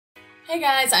Hey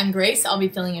guys, I'm Grace. I'll be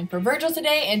filling in for Virgil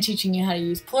today and teaching you how to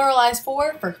use PluralEyes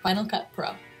 4 for Final Cut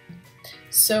Pro.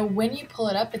 So when you pull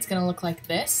it up, it's going to look like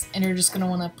this, and you're just going to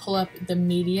want to pull up the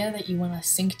media that you want to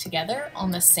sync together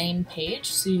on the same page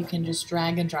so you can just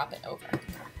drag and drop it over.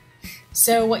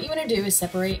 So what you want to do is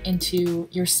separate into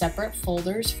your separate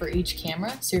folders for each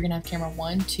camera. So you're going to have camera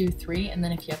 1, 2, 3, and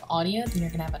then if you have audio, then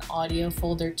you're going to have an audio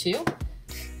folder too.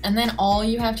 And then all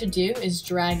you have to do is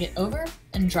drag it over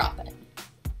and drop it.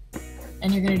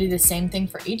 And you're going to do the same thing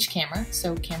for each camera.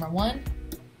 So camera 1,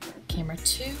 camera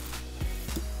 2,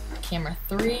 camera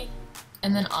 3,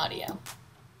 and then audio.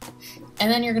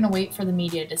 And then you're going to wait for the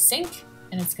media to sync,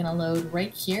 and it's going to load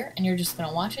right here, and you're just going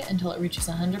to watch it until it reaches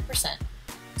 100%.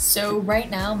 So right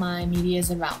now my media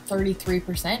is about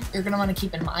 33%. You're going to want to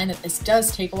keep in mind that this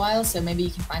does take a while, so maybe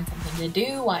you can find something to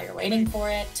do while you're waiting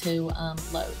for it to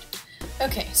load.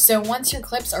 Okay, so once your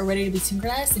clips are ready to be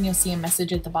synchronized, then you'll see a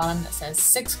message at the bottom that says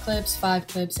 6 clips, 5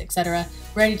 clips, etc.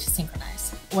 ready to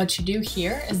synchronize. What you do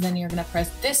here is then you're going to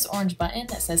press this orange button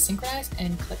that says synchronize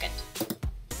and click it.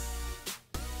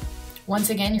 Once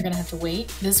again, you're going to have to wait.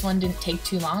 This one didn't take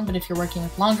too long, but if you're working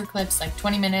with longer clips like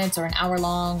 20 minutes or an hour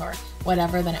long or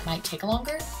whatever, then it might take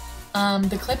longer.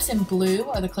 The clips in blue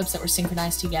are the clips that were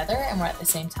synchronized together and were at the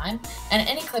same time, and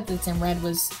any clip that's in red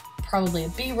was probably a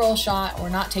B-roll shot or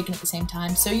not taken at the same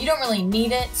time, so you don't really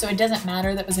need it, so it doesn't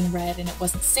matter that it was in red and it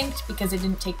wasn't synced because it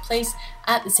didn't take place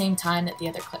at the same time that the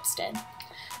other clips did.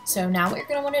 So now what you're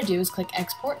going to want to do is click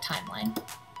Export Timeline.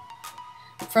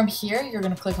 From here, you're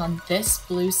going to click on this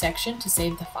blue section to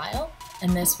save the file,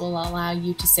 and this will allow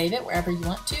you to save it wherever you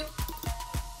want to.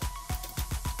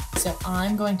 So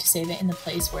I'm going to save it in the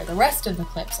place where the rest of the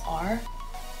clips are,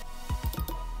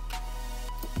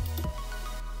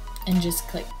 and just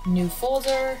click New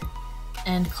Folder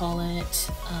and call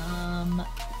it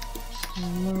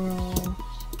PluralEyes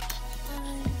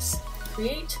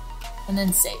Create, and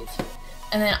then save.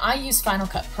 And then I use Final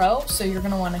Cut Pro, so you're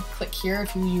going to want to click here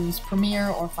if you use Premiere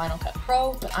or Final Cut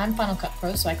Pro, but I'm Final Cut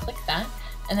Pro, so I click that.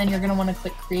 And then you're going to want to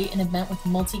click Create an Event with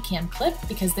Multicam Clip,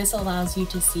 because this allows you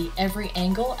to see every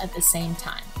angle at the same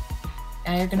time.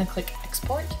 Now you're going to click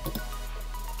Export,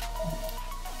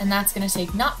 and that's going to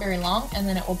take not very long, and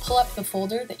then it will pull up the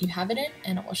folder that you have it in,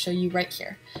 and it will show you right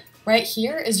here. Right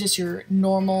here is just your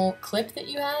normal clip that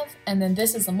you have, and then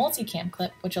this is a multicam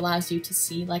clip, which allows you to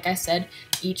see, like I said,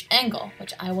 each angle,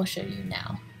 which I will show you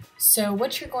now. So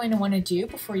what you're going to want to do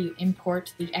before you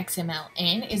import the XML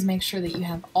in is make sure that you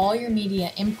have all your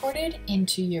media imported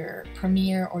into your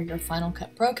Premiere or your Final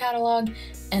Cut Pro catalog,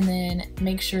 and then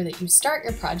make sure that you start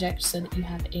your project so that you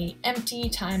have an empty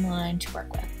timeline to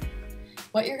work with.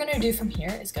 What you're going to do from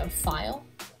here is go File,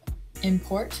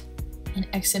 Import, and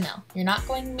XML. You're not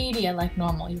going media like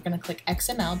normal. You're going to click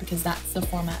XML because that's the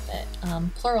format that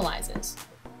PluralEyes is.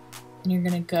 And you're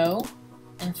going to go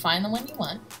and find the one you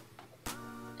want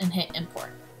and hit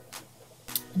Import.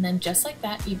 And then just like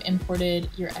that, you've imported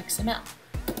your XML.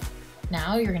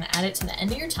 Now you're going to add it to the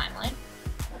end of your timeline.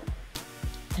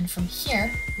 And from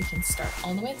here, you can start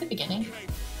all the way at the beginning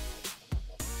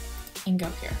and go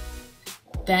here.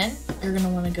 Then you're going to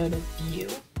want to go to View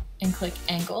and click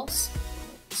Angles,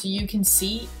 so you can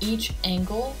see each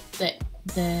angle that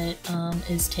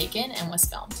is taken and was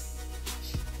filmed.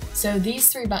 So these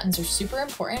 3 buttons are super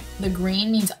important. The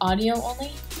green means audio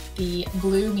only, the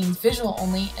blue means visual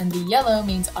only, and the yellow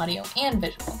means audio and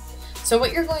visual. So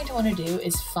what you're going to want to do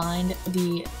is find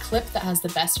the clip that has the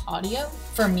best audio.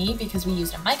 For me, because we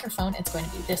used a microphone, it's going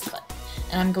to be this clip.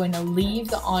 And I'm going to leave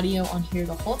the audio on here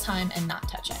the whole time and not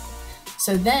touch it.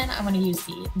 So then I want to use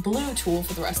the blue tool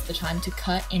for the rest of the time to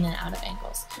cut in and out of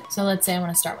angles. So let's say I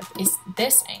want to start with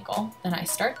this angle, then I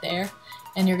start there,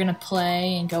 and you're going to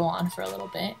play and go on for a little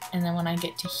bit. And then when I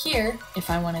get to here, if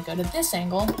I want to go to this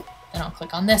angle, then I'll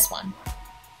click on this one.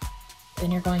 Then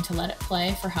you're going to let it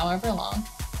play for however long.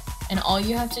 And all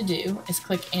you have to do is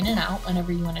click in and out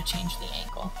whenever you want to change the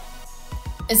angle.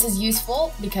 This is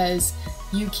useful because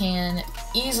you can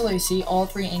easily see all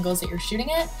 3 angles that you're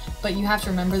shooting at, but you have to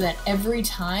remember that every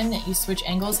time that you switch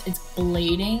angles, it's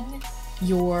blading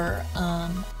your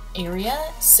area,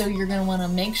 so you're going to want to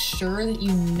make sure that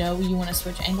you know you want to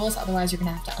switch angles, otherwise you're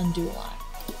going to have to undo a lot.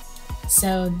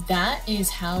 So that is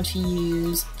how to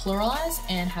use PluralEyes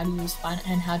and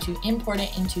how to import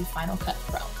it into Final Cut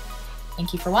Pro.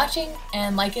 Thank you for watching,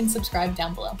 and like and subscribe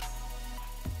down below.